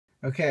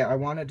Okay, I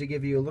wanted to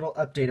give you a little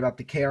update about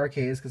the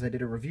KRKs because I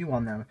did a review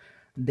on them.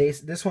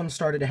 This one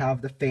started to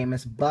have the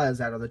famous buzz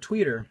out of the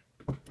tweeter.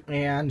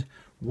 And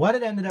what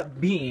it ended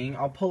up being,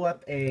 I'll pull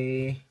up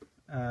a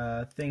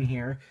thing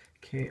here,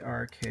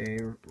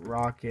 KRK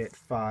Rokit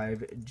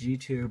 5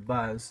 G2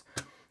 Buzz.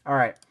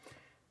 Alright,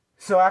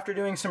 so after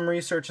doing some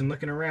research and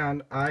looking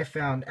around, I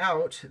found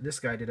out, this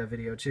guy did a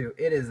video too,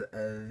 it is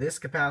this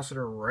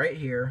capacitor right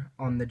here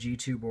on the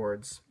G2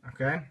 boards,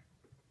 okay?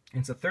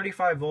 It's a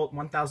 35 volt,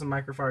 1000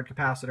 microfarad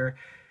capacitor.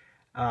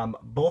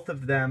 Both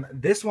of them,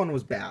 this one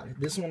was bad.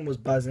 This one was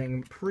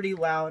buzzing pretty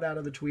loud out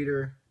of the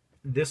tweeter.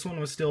 This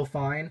one was still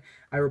fine.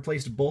 I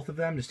replaced both of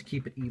them just to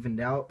keep it evened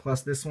out.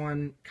 Plus this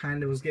one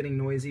kind of was getting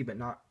noisy, but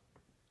not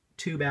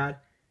too bad.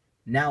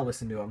 Now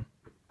listen to them.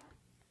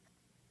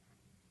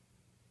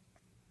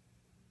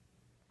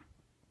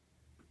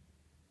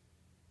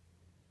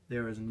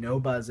 There is no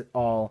buzz at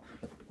all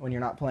when you're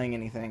not playing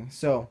anything.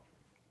 So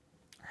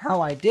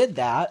how I did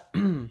that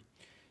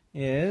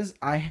is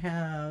I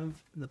have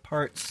the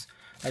parts,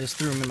 I just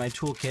threw them in my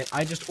toolkit.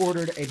 I just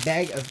ordered a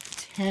bag of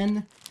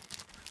 10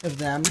 of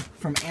them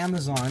from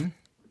Amazon.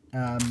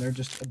 They're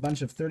just a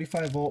bunch of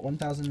 35 volt,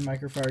 1000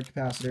 microfarad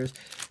capacitors.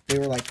 They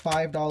were like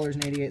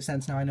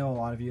 $5.88. Now I know a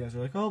lot of you guys are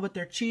like, oh, but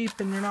they're cheap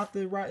and they're not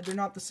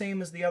the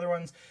same as the other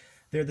ones.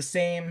 They're the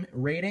same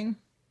rating.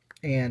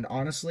 And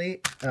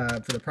honestly,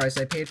 for the price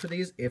I paid for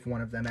these, if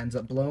one of them ends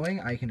up blowing,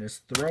 I can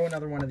just throw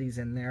another one of these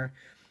in there.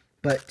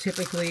 But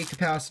typically,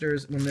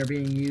 capacitors, when they're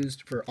being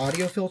used for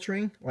audio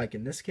filtering, like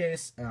in this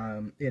case,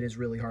 it is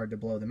really hard to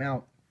blow them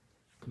out.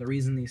 The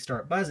reason these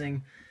start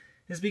buzzing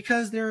is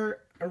because they're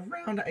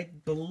around, I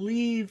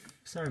believe,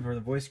 sorry for the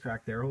voice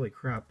crack there, holy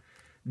crap.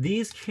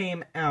 These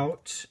came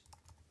out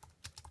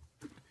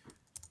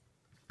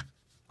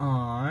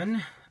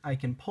on, I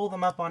can pull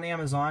them up on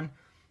Amazon.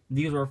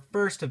 These were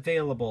first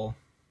available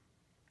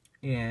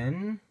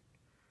in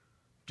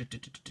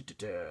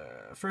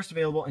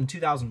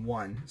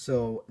 2001,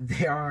 so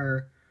they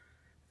are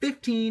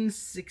 15,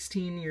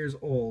 16 years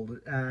old.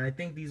 I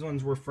think these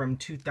ones were from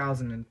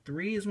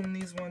 2003 is when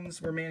these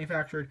ones were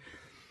manufactured.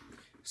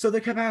 So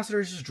the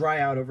capacitors just dry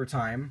out over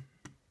time,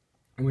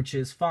 which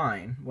is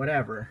fine,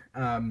 whatever.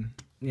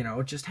 You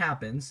know, it just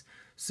happens.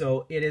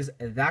 So it is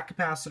that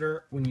capacitor.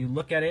 When you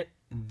look at it,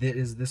 that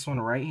is this one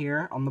right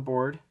here on the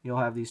board. You'll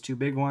have these two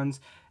big ones.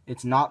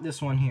 It's not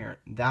this one here.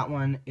 That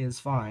one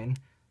is fine.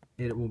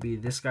 It will be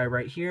this guy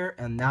right here,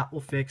 and that will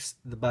fix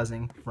the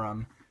buzzing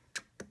from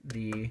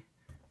the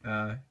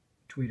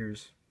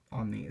tweeters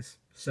on these.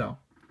 So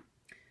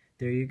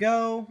there you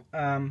go.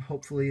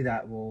 Hopefully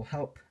that will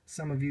help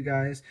some of you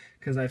guys,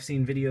 because I've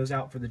seen videos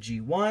out for the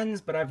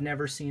G1s, but I've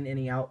never seen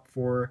any out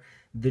for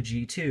the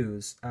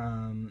G2s.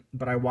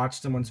 But I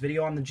watched someone's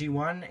video on the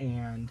G1,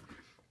 and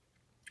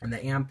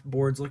the amp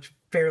boards looked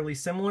fairly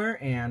similar,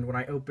 and when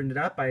I opened it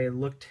up, I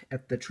looked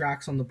at the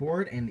tracks on the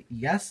board, and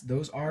yes,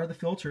 those are the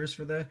filters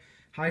for the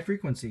high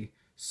frequency.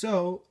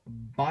 So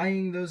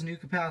buying those new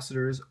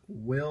capacitors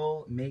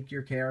will make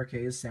your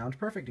KRKs sound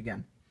perfect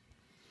again.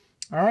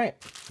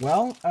 Alright,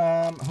 well,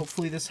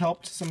 hopefully this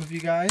helped some of you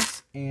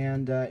guys,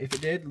 and if it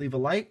did, leave a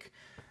like.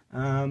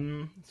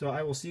 So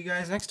I will see you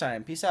guys next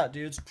time. Peace out,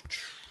 dudes.